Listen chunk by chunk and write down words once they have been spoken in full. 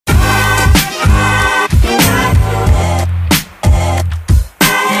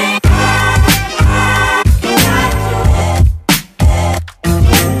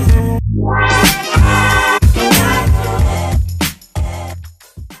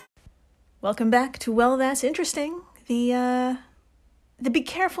Welcome back to Well, That's Interesting, the be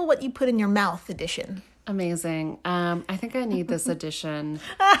careful what you put in your mouth edition. Amazing. I think I need this edition.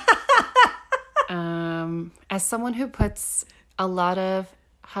 As someone who puts a lot of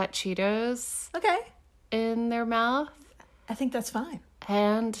hot Cheetos in their mouth. I think that's fine.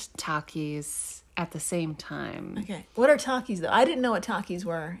 And Takis at the same time. Okay. What are Takis, though? I didn't know what Takis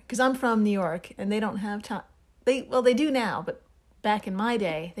were, because I'm from New York, and they don't have They do now, but back in my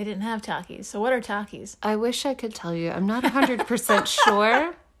day, they didn't have Takis. So what are Takis? I wish I could tell you. I'm not 100%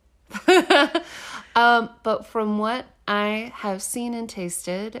 sure. But from what I have seen and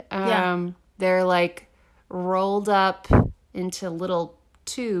tasted, they're like rolled up into little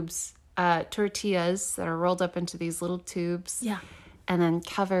tubes, tortillas that are rolled up into these little tubes. Yeah. And then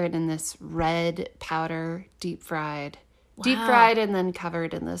covered in this red powder, deep fried. Wow. Deep fried and then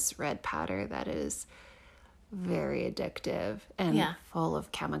covered in this red powder that is very addictive and full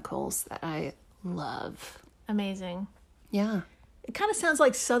of chemicals that I love. Amazing. Yeah. It kind of sounds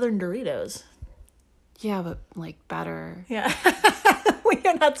like Southern Doritos. Yeah, but like better. Yeah. We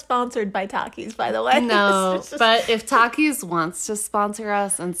are not sponsored by Takis, by the way. No, but if Takis wants to sponsor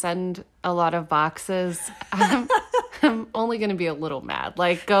us and send a lot of boxes, I'm only going to be a little mad.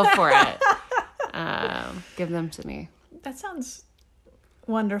 Like, go for it. Give them to me. That sounds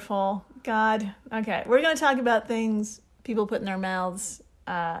wonderful. God. Okay, we're going to talk about things people put in their mouths.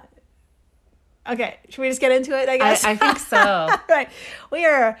 Okay, should we just get into it, I guess? I think so. Right. We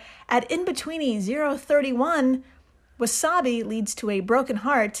are at In-Betweeni 031. Wasabi leads to a broken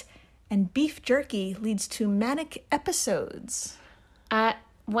heart, and beef jerky leads to manic episodes.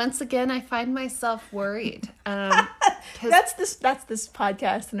 Once again, I find myself worried. That's this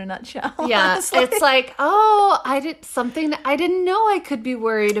podcast in a nutshell. Yeah, honestly. It's like, I did something that I didn't know I could be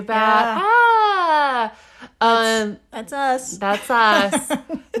worried about. Yeah. That's us. That's us.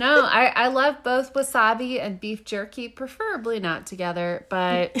 No, I love both wasabi and beef jerky, preferably not together,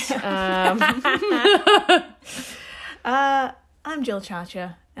 but I'm Jill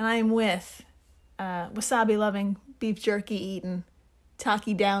Chacha, and I'm with wasabi loving, beef jerky eating,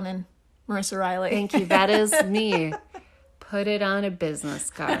 Taki Downing, Marissa Riley. Thank you. That is me. Put it on a business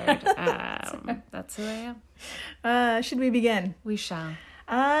card. That's who I am. Should we begin? We shall.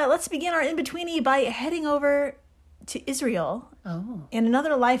 Let's begin our In-Betweenie by heading over to Israel. Oh. In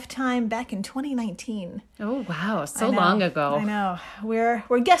another lifetime back in 2019. Oh, wow. So long ago. I know. We're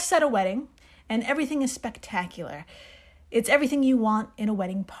guests at a wedding, and everything is spectacular. It's everything you want in a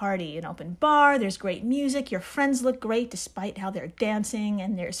wedding party. An open bar, there's great music, your friends look great despite how they're dancing,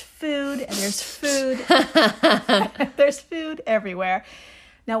 and there's food, there's food everywhere.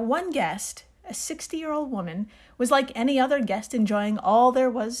 Now, one guest, a 60-year-old woman, was like any other guest enjoying all there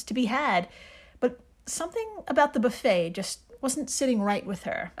was to be had. But something about the buffet just wasn't sitting right with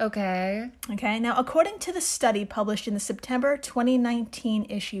her. Okay. Now, according to the study published in the September 2019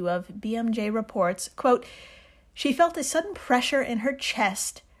 issue of BMJ Reports, quote, she felt a sudden pressure in her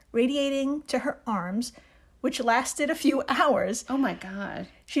chest radiating to her arms, which lasted a few hours. Oh my God.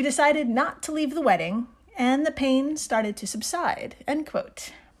 She decided not to leave the wedding, and the pain started to subside, end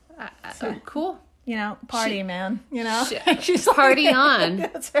quote. So cool. You know, party, man. You know? She's party like, on.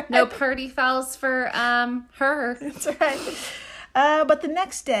 That's right. No party fouls for her. That's right. But the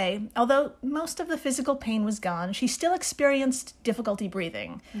next day, although most of the physical pain was gone, she still experienced difficulty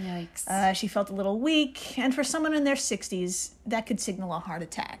breathing. Yikes. She felt a little weak, and for someone in their 60s, that could signal a heart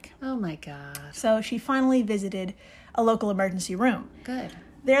attack. Oh my God. So she finally visited a local emergency room. Good.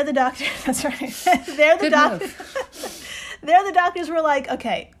 There the doctor, that's right. There the doctors were like,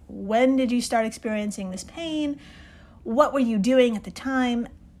 okay, when did you start experiencing this pain? What were you doing at the time?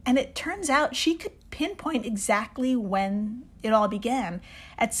 And it turns out she could pinpoint exactly when it all began.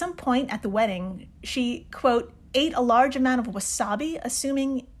 At some point at the wedding, she, quote, ate a large amount of wasabi,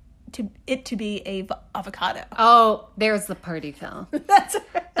 assuming it to be a avocado. Oh, there's the party foul. That's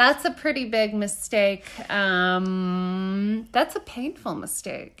right. That's a pretty big mistake. That's a painful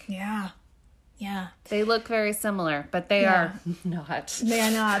mistake. Yeah. They look very similar, but they are not. They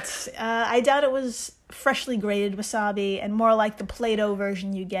are not. I doubt it was freshly grated wasabi and more like the Play-Doh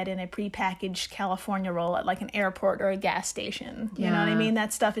version you get in a prepackaged California roll at like an airport or a gas station. You know what I mean?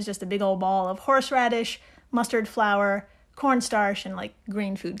 That stuff is just a big old ball of horseradish, mustard flour, cornstarch, and like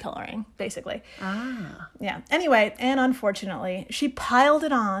green food coloring, basically. Yeah. Anyway, and unfortunately, she piled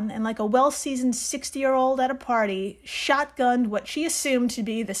it on, and like a well-seasoned 60-year-old at a party, shotgunned what she assumed to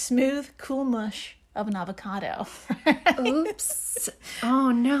be the smooth, cool mush of an avocado. Oops.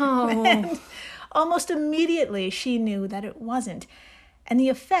 Oh, no. And almost immediately, she knew that it wasn't, and the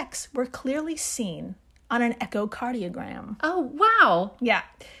effects were clearly seen on an echocardiogram. Oh, wow. Yeah.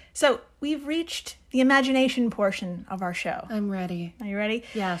 So we've reached the imagination portion of our show. I'm ready. Are you ready?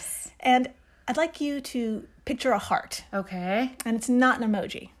 Yes. And I'd like you to picture a heart. Okay. And it's not an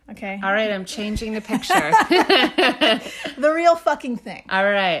emoji, okay? All right, I'm changing the picture. The real fucking thing. All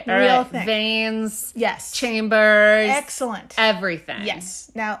right. The real thing. Veins. Yes. Chambers. Excellent. Everything.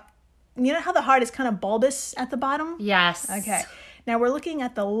 Yes. Now, you know how the heart is kind of bulbous at the bottom? Yes. Okay. Now we're looking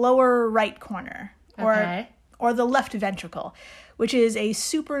at the lower right corner. Or the left ventricle, which is a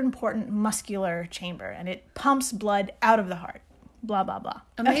super important muscular chamber, and it pumps blood out of the heart. Blah, blah, blah.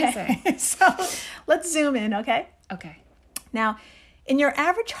 Amazing. Okay. So let's zoom in, okay? Okay. Now, in your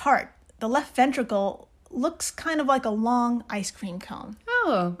average heart, the left ventricle looks kind of like a long ice cream cone.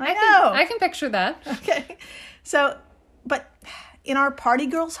 Oh, I can picture that. Okay. So, but in our party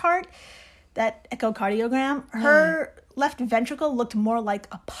girl's heart, that echocardiogram, her left ventricle looked more like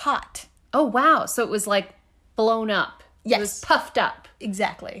a pot. Oh, wow. So it was like blown up. Yes. It was puffed up.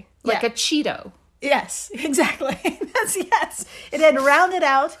 Exactly. Like a Cheeto. Yes, exactly. Yes. It had rounded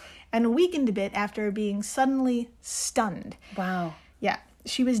out and weakened a bit after being suddenly stunned. Wow. Yeah.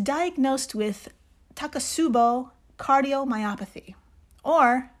 She was diagnosed with Takotsubo cardiomyopathy,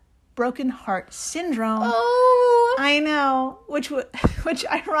 or broken heart syndrome. Oh. I know, which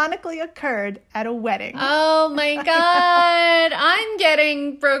ironically occurred at a wedding. Oh my God. I'm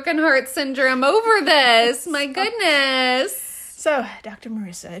getting broken heart syndrome over this. My goodness. So, Dr.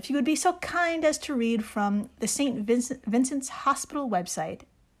 Marissa, if you would be so kind as to read from the St. Vincent's Hospital website,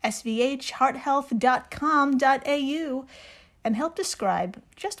 svhearthealth.com.au, and help describe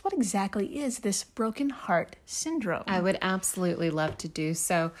just what exactly is this broken heart syndrome. I would absolutely love to do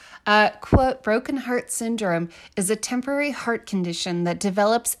so. Quote, broken heart syndrome is a temporary heart condition that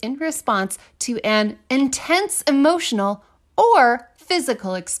develops in response to an intense emotional or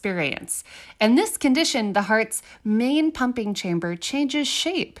physical experience. In this condition, the heart's main pumping chamber changes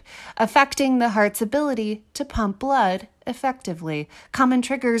shape, affecting the heart's ability to pump blood effectively. Common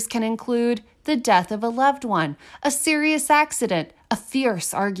triggers can include the death of a loved one, a serious accident, a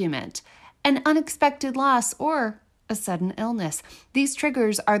fierce argument, an unexpected loss, or a sudden illness. These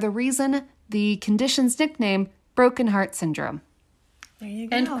triggers are the reason the condition's nickname, broken heart syndrome. There you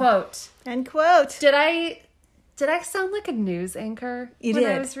go. End quote. End quote. Did I sound like a news anchor when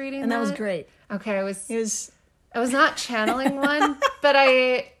I was reading and that was great. Okay, I was It was not channeling one, but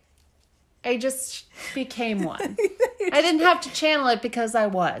I just became one. I didn't have to channel it because I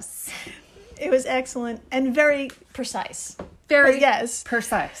was. It was excellent and very precise. Very yes.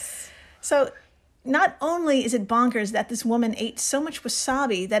 precise. So, not only is it bonkers that this woman ate so much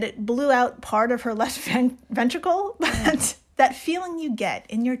wasabi that it blew out part of her left ventricle, but that feeling you get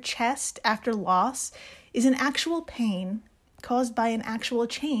in your chest after loss is an actual pain caused by an actual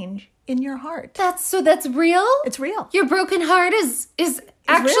change in your heart. That's real? It's real. Your broken heart is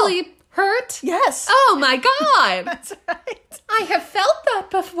actually real. Hurt? Yes. Oh my God. That's right. I have felt that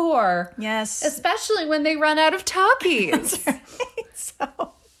before. Yes. Especially when they run out of Takis. That's right. So,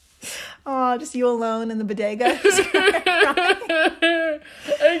 just you alone in the bodega.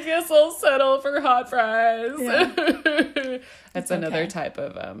 I guess I'll settle for hot fries. Yeah. That's another type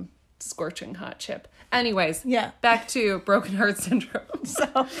of scorching hot chip. Anyways, yeah. Back to broken heart syndrome.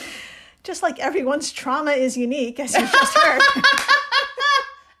 So, just like everyone's trauma is unique, as you just heard.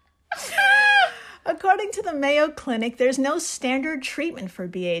 According to the Mayo Clinic, there's no standard treatment for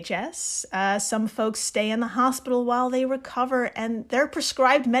BHS. Some folks stay in the hospital while they recover, and they're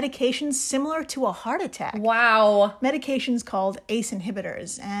prescribed medications similar to a heart attack. Wow. Medications called ACE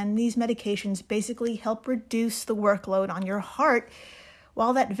inhibitors, and these medications basically help reduce the workload on your heart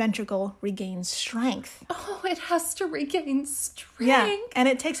while that ventricle regains strength. Oh, it has to regain strength. Yeah, and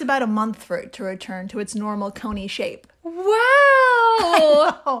it takes about a month for it to return to its normal coney shape.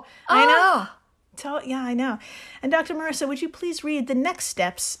 Wow. I know. Yeah, I know. And Dr. Marissa, would you please read the next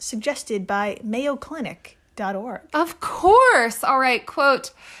steps suggested by mayoclinic.org? Of course. All right,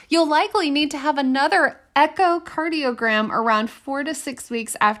 quote, you'll likely need to have another echocardiogram around 4 to 6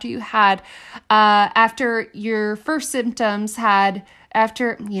 weeks after you had, after your first symptoms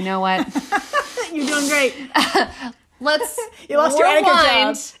you know what? You're doing great. Let's You lost your etiquette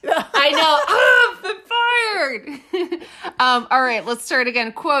job. I know. I'm fired. All right, let's start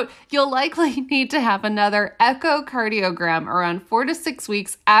again. Quote, you'll likely need to have another echocardiogram around 4 to 6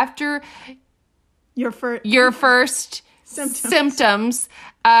 weeks after your first symptoms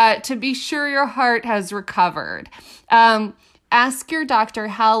to be sure your heart has recovered. Ask your doctor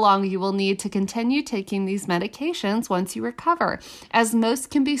how long you will need to continue taking these medications once you recover, as most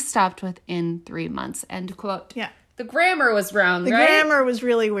can be stopped within 3 months. End quote. Yeah. The grammar was wrong, The grammar was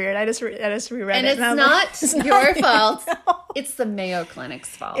really weird. I just reread and it. It's not your fault. No. It's the Mayo Clinic's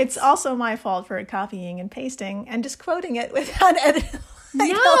fault. It's also my fault for copying and pasting and just quoting it without editing.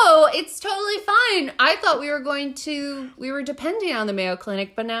 No, it's totally fine. I thought we were depending on the Mayo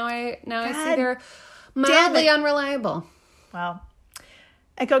Clinic, but now I see they're mildly unreliable. Well,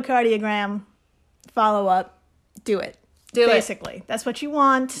 echocardiogram, follow up, do it. Basically, that's what you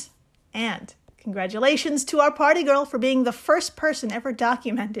want. And congratulations to our party girl for being the first person ever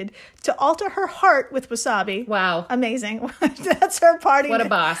documented to alter her heart with wasabi. Wow. Amazing. That's her party. What a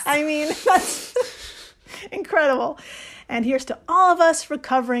boss. I mean, that's incredible. And here's to all of us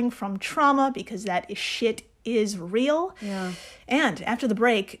recovering from trauma, because that shit is real. Yeah. And after the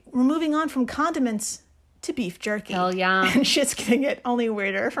break, we're moving on from condiments to beef jerky. Hell yeah. And shit's going to get only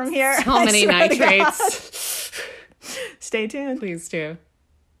weirder from here. So many nitrates. Stay tuned. Please do.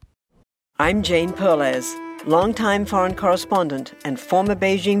 I'm Jane Perlez, longtime foreign correspondent and former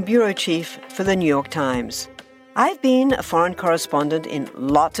Beijing bureau chief for the New York Times. I've been a foreign correspondent in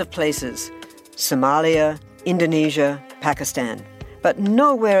lots of places: Somalia, Indonesia, Pakistan, but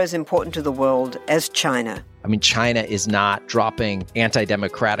nowhere as important to the world as China. I mean, China is not dropping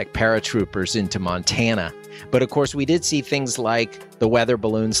anti-democratic paratroopers into Montana. But of course, we did see things like the weather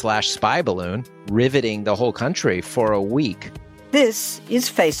balloon / spy balloon riveting the whole country for a week. This is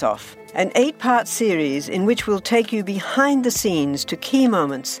Face Off, an 8-part series in which we'll take you behind the scenes to key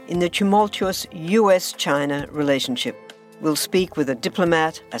moments in the tumultuous US-China relationship. We'll speak with a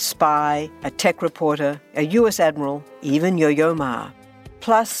diplomat, a spy, a tech reporter, a US admiral, even Yo-Yo Ma.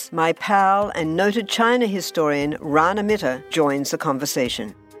 Plus, my pal and noted China historian Rana Mitter joins the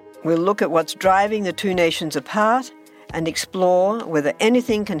conversation. We'll look at what's driving the two nations apart and explore whether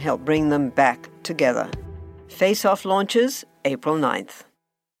anything can help bring them back together. Face Off launches April 9th.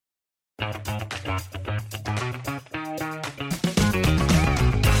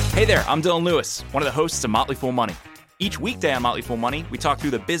 Hey there, I'm Dylan Lewis, one of the hosts of Motley Fool Money. Each weekday on Motley Fool Money, we talk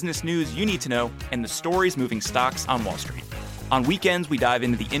through the business news you need to know and the stories moving stocks on Wall Street. On weekends, we dive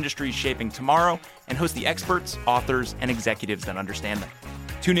into the industries shaping tomorrow and host the experts, authors, and executives that understand them.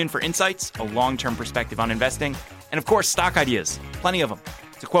 Tune in for insights, a long-term perspective on investing, and of course, stock ideas. Plenty of them.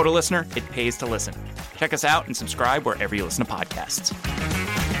 To quote a listener, it pays to listen. Check us out and subscribe wherever you listen to podcasts.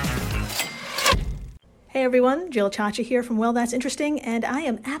 Hey everyone, Jill Chacha here from Well That's Interesting, and I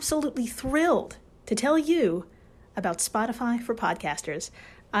am absolutely thrilled to tell you about Spotify for podcasters.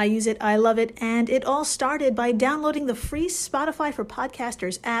 I use it, I love it, and it all started by downloading the free Spotify for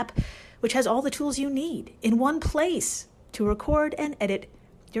Podcasters app, which has all the tools you need in one place to record and edit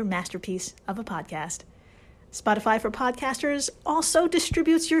your masterpiece of a podcast. Spotify for Podcasters also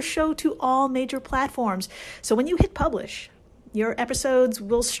distributes your show to all major platforms. So when you hit publish, your episodes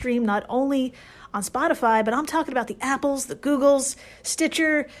will stream not only on Spotify, but I'm talking about the Apples, the Googles,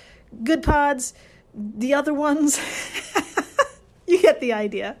 Stitcher, Good Pods, the other ones. You get the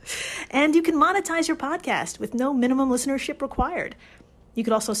idea. And you can monetize your podcast with no minimum listenership required. You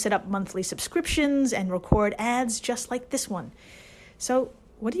could also set up monthly subscriptions and record ads just like this one. So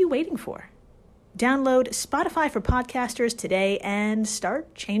what are you waiting for? Download Spotify for Podcasters today and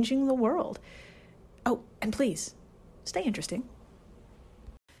start changing the world. Oh, and please, stay interesting.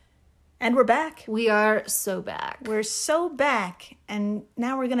 And we're back. We are so back. We're so back. And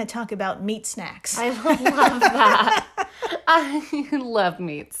now we're going to talk about meat snacks. I love that. I love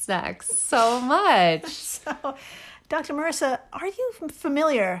meat snacks so much. So, Dr. Marissa, are you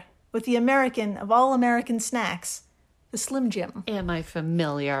familiar with the American of all American snacks, the Slim Jim? Am I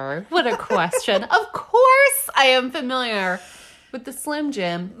familiar? What a question. Of course I am familiar with the Slim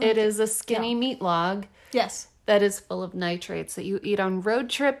Jim. It is a skinny meat log. Yes. That is full of nitrates that you eat on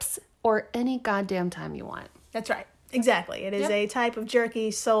road trips or any goddamn time you want. That's right. Exactly. It is a type of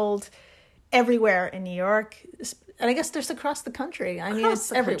jerky sold everywhere in New York. And I guess there's across the country. I mean,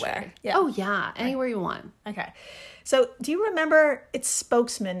 it's everywhere. Yeah. Oh, yeah. Anywhere you want. Okay. So do you remember its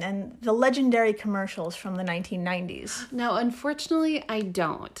spokesman and the legendary commercials from the 1990s? No, unfortunately, I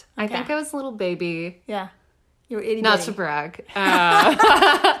don't. I think I was a little baby. Yeah. You were itty-bitty. Not to brag.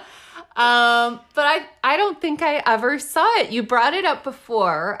 But I don't think I ever saw it. You brought it up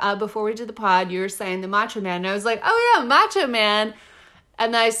before we did the pod. You were saying the Macho Man. And I was like, oh yeah, Macho Man.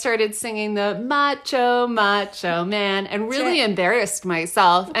 And then I started singing the Macho Man and really embarrassed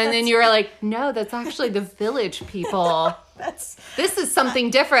myself. And then you were like, no, that's actually the Village People. This is something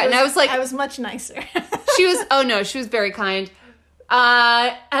different. And I was like, I was much nicer. She was very kind.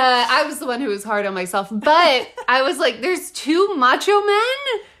 I was the one who was hard on myself. But I was like, there's two Macho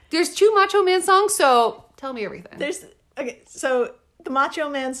Men? There's two Macho Man songs, so tell me everything. So the Macho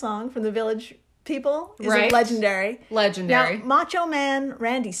Man song from the Village people is Right. legendary. Legendary. Now, Macho Man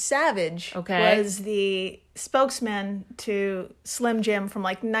Randy Savage was the spokesman to Slim Jim from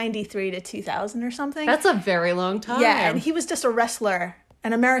like 93 to 2000 or something. That's a very long time. Yeah, and he was just a wrestler,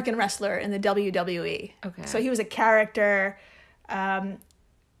 an American wrestler in the WWE. Okay. So he was a character.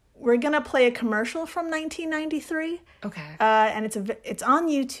 We're going to play a commercial from 1993. Okay. And it's on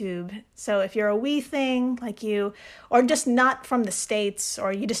YouTube. So if you're a wee thing like you, or just not from the States,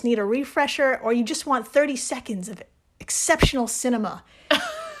 or you just need a refresher, or you just want 30 seconds of exceptional cinema,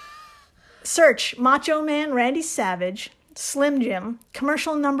 search Macho Man Randy Savage, Slim Jim,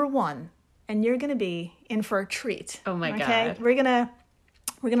 commercial number 1, and you're going to be in for a treat. Oh my God. We're gonna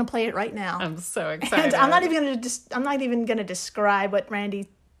play it right now. I'm so excited. And I'm not even gonna describe what Randy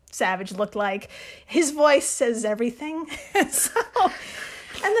Savage looked like. His voice says everything. And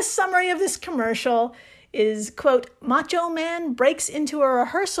the summary of this commercial is, quote, Macho Man breaks into a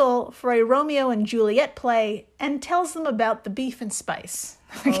rehearsal for a Romeo and Juliet play and tells them about the beef and spice.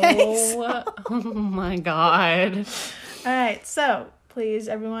 Okay, Oh my God. All right, so please,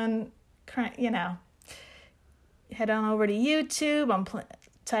 everyone, head on over to YouTube. I'm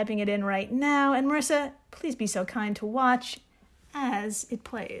typing it in right now. And Marissa, please be so kind to watch as it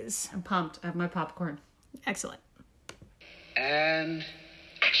plays. I'm pumped. I have my popcorn. Excellent. And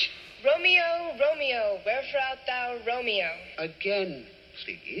action. Romeo, Romeo, wherefore art thou, Romeo? Again,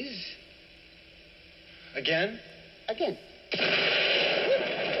 please. Again? Again.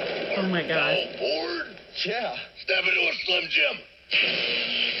 Oh my God. All bored? Yeah. Step into a Slim Jim.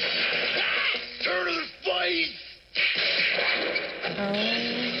 Turn to the spice.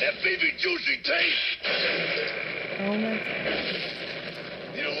 That baby juicy taste. Oh my God.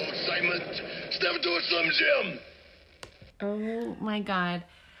 You know, excitement. Step into a Slim Jim. Oh my God.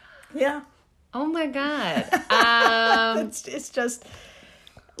 Yeah. Oh my God. It's just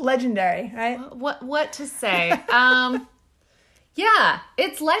legendary, right? What to say? Yeah,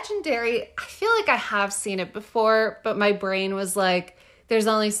 it's legendary. I feel like I have seen it before, but my brain was like, there's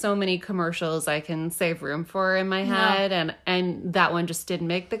only so many commercials I can save room for in my head, and that one just didn't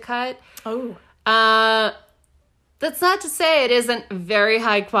make the cut. Oh. That's not to say it isn't very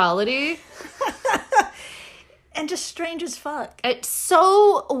high quality. And just strange as fuck. It's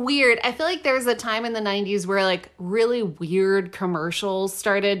so weird. I feel like there's a time in the 90s where like really weird commercials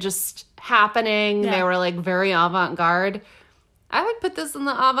started just happening. Yeah. They were like very avant-garde. I would put this in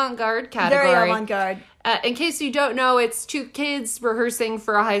the avant-garde category. Very avant-garde. In case you don't know, it's two kids rehearsing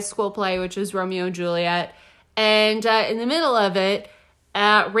for a high school play, which is Romeo and Juliet. And in the middle of it,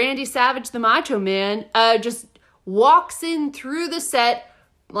 Randy Savage, the Macho Man, just walks in through the set,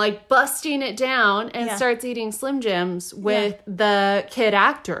 like busting it down, and starts eating Slim Jims with the kid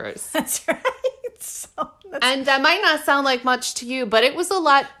actors. That's right. And that might not sound like much to you, but it was a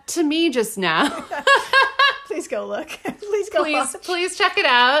lot to me just now. Please go look. Please go watch. Please check it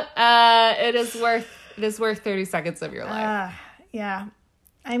out. It is worth 30 seconds of your life. Yeah.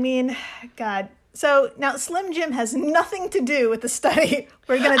 I mean, God. So now Slim Jim has nothing to do with the study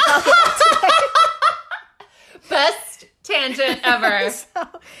we're going to talk about today. Best tangent ever. So,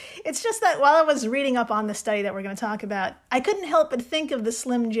 it's just that while I was reading up on the study that we're going to talk about, I couldn't help but think of the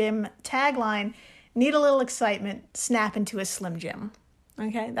Slim Jim tagline, need a little excitement, snap into a Slim Jim.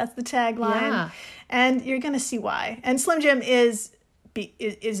 Okay, that's the tagline. Yeah. And you're going to see why. And Slim Jim is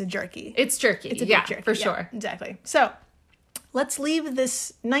a jerky. It's jerky. It's a big jerky. For Yeah, sure. Exactly. So let's leave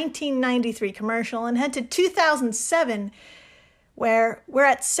this 1993 commercial and head to 2007, where we're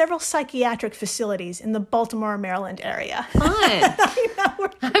at several psychiatric facilities in the Baltimore, Maryland area. Fun.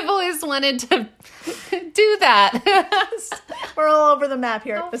 I've always wanted to do that. We're all over the map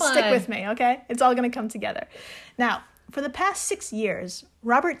here, but fun. stick with me, okay? It's all going to come together. Now, for the past 6 years,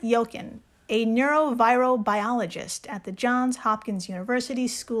 Robert Yokin, a neurovirobiologist at the Johns Hopkins University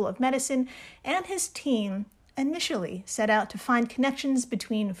School of Medicine, and his team initially set out to find connections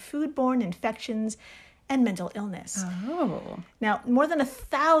between foodborne infections and mental illness. Oh. Now, more than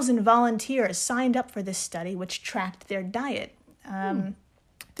 1,000 volunteers signed up for this study, which tracked their diet.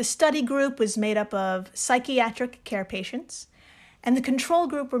 The study group was made up of psychiatric care patients, and the control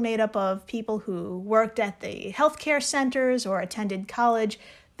group were made up of people who worked at the healthcare centers or attended college.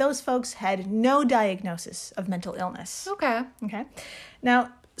 Those folks had no diagnosis of mental illness. Okay.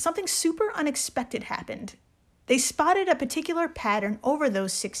 Now, something super unexpected happened. They spotted a particular pattern over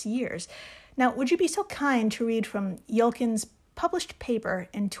those 6 years. Now, would you be so kind to read from Yokin's published paper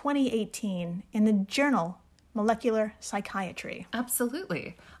in 2018 in the journal Molecular Psychiatry?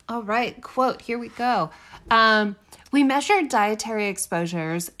 Absolutely. All right. Quote, here we go. We measured dietary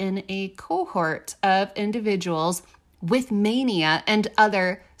exposures in a cohort of individuals with mania and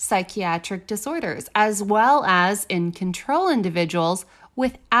other psychiatric disorders, as well as in control individuals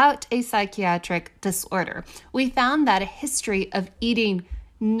without a psychiatric disorder. We found that a history of eating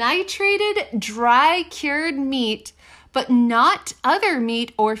nitrated, dry cured meat, but not other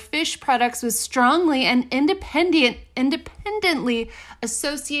meat or fish products, was strongly and independently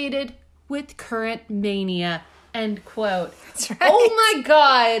associated with current mania. End quote. That's right. Oh my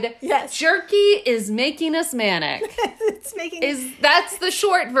God. Yes. Jerky is making us manic. That's the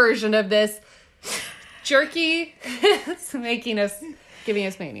short version of this. Jerky is giving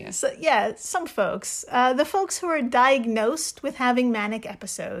us mania. So, yeah, some folks. The folks who are diagnosed with having manic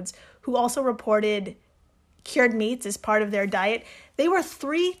episodes, who also reported cured meats as part of their diet, they were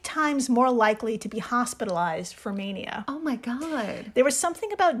 3 times more likely to be hospitalized for mania. Oh my God. There was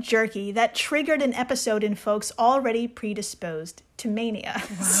something about jerky that triggered an episode in folks already predisposed to mania.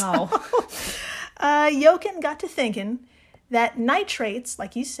 Wow. Jochen got to thinking that nitrates,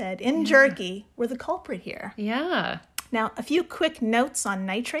 like you said, in jerky were the culprit here. Yeah. Now, a few quick notes on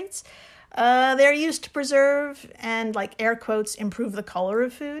nitrates. They're used to preserve and, like air quotes, improve the color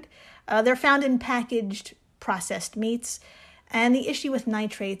of food. They're found in packaged processed meats. And the issue with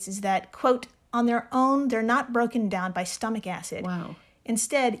nitrates is that, quote, on their own, they're not broken down by stomach acid. Wow.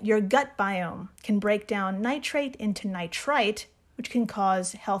 Instead, your gut biome can break down nitrate into nitrite, which can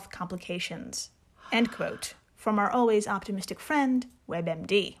cause health complications. End quote. From our always optimistic friend,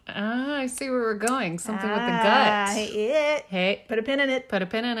 WebMD. Ah, I see where we're going. Something with the gut. Hey, put a pin in it. Put a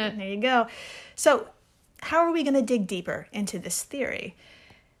pin in it. There you go. So, how are we going to dig deeper into this theory?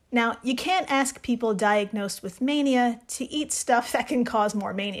 Now, you can't ask people diagnosed with mania to eat stuff that can cause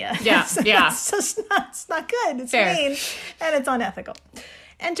more mania. Yeah, yeah. It's just it's not good. It's fair. mean, and it's unethical.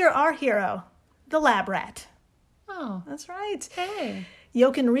 Enter our hero, the lab rat. Oh, that's right. Hey.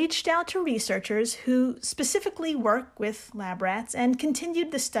 Jochen reached out to researchers who specifically work with lab rats and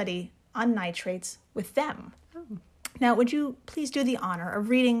continued the study on nitrates with them. Oh. Now, would you please do the honor of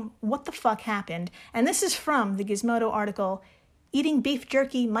reading what the fuck happened? And this is from the Gizmodo article, Eating Beef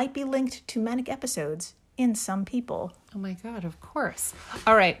Jerky Might Be Linked to Manic Episodes in Some People. Oh my God, of course.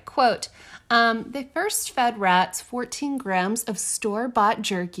 All right, quote, they first fed rats 14 grams of store-bought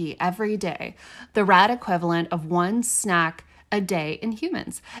jerky every day, the rat equivalent of one snack a day in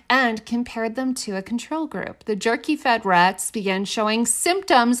humans, and compared them to a control group. The jerky-fed rats began showing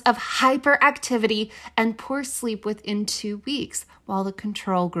symptoms of hyperactivity and poor sleep within 2 weeks, while the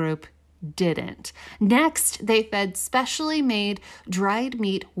control group didn't. Next, they fed specially made dried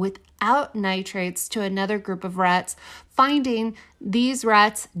meat without nitrates to another group of rats, finding these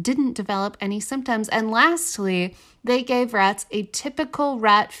rats didn't develop any symptoms. And lastly, they gave rats a typical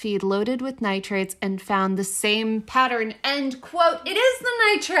rat feed loaded with nitrates and found the same pattern. End quote. It is the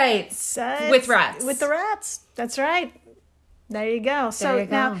nitrates with rats. With the rats. That's right. There you go. So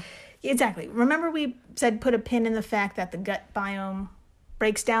now, exactly. Remember we said put a pin in the fact that the gut biome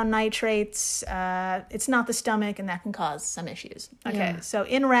breaks down nitrates. It's not the stomach, and that can cause some issues. Okay, yeah. So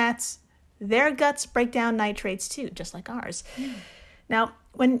in rats, their guts break down nitrates too, just like ours. Yeah. Now,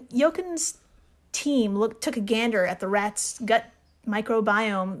 when Jochen's team took a gander at the rats' gut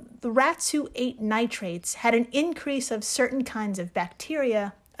microbiome, the rats who ate nitrates had an increase of certain kinds of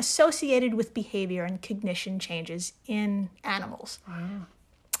bacteria associated with behavior and cognition changes in animals. Wow.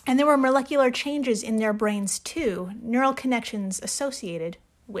 And there were molecular changes in their brains too, neural connections associated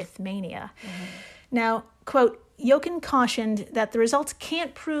with mania. Mm-hmm. Now, quote, Jochen cautioned that the results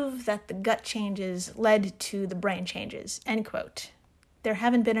can't prove that the gut changes led to the brain changes, end quote. There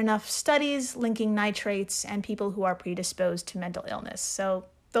haven't been enough studies linking nitrates and people who are predisposed to mental illness. So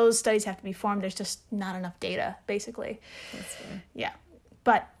those studies have to be formed. There's just not enough data, basically. That's fair. Yeah.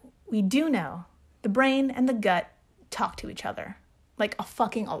 But we do know the brain and the gut talk to each other. Like a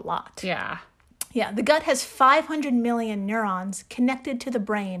lot. Yeah. Yeah, the gut has 500 million neurons connected to the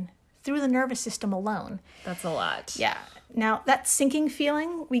brain through the nervous system alone. That's a lot. Yeah. Now, that sinking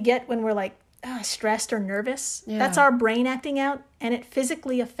feeling we get when we're like stressed or nervous, that's our brain acting out, and it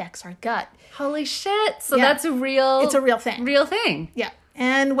physically affects our gut. Holy shit. So that's a real... It's a real thing. Real thing. Yeah.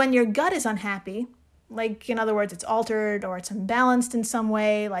 And when your gut is unhappy, like, in other words, it's altered or it's imbalanced in some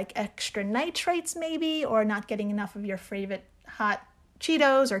way, like extra nitrates maybe, or not getting enough of your favorite hot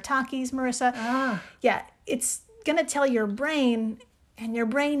Cheetos or Takis, Marissa. Ah. Yeah, it's going to tell your brain, and your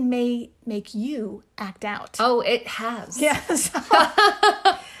brain may make you act out. Oh, it has. Yes.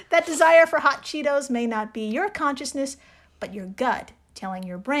 That desire for hot Cheetos may not be your consciousness, but your gut telling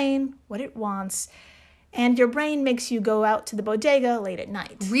your brain what it wants. And your brain makes you go out to the bodega late at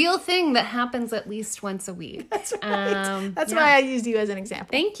night. Real thing that happens at least once a week. That's right. That's why I used you as an example.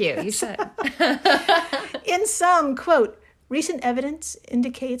 Thank you. You should. In some, quote, recent evidence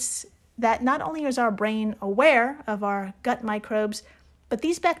indicates that not only is our brain aware of our gut microbes, but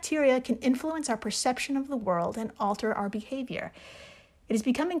these bacteria can influence our perception of the world and alter our behavior. It is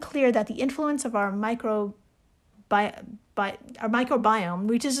becoming clear that the influence of our microbiome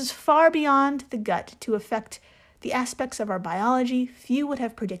reaches as far beyond the gut to affect the aspects of our biology few would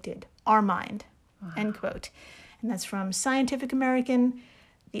have predicted, our mind, end quote. And that's from Scientific American,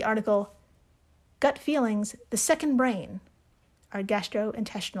 the article, Gut Feelings, the Second Brain, Our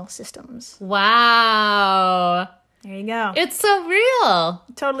Gastrointestinal Systems. Wow. There you go. It's so real.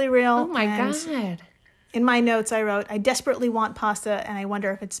 Totally real. Oh my God. In my notes, I wrote, I desperately want pasta, and I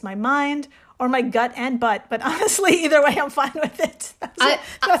wonder if it's my mind or my gut and butt. But honestly, either way, I'm fine with it.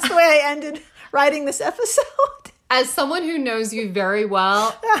 That's the way I ended writing this episode. As someone who knows you very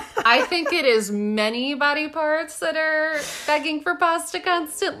well, I think it is many body parts that are begging for pasta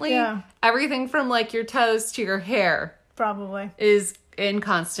constantly. Yeah. Everything from like your toes to your hair. Probably. Is in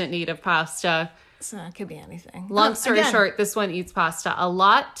constant need of pasta. So it could be anything. Long story short, this one eats pasta a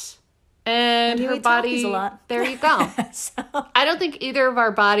lot. And her body, a lot. There you go. So, I don't think either of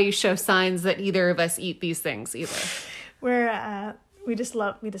our bodies show signs that either of us eat these things either. We just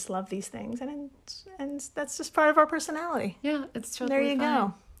love these things, and that's just part of our personality. Yeah, it's totally there you fine.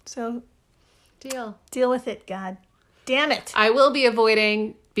 go. So deal with it. God damn it! I will be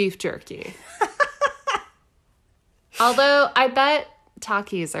avoiding beef jerky. Although I bet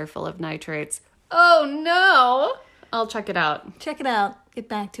Takis are full of nitrates. Oh no! I'll check it out. Check it out. Get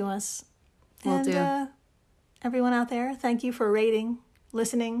back to us. Will do. Everyone out there, thank you for rating,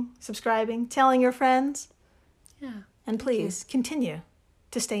 listening, subscribing, telling your friends. Yeah. And please continue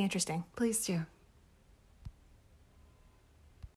to stay interesting. Please do.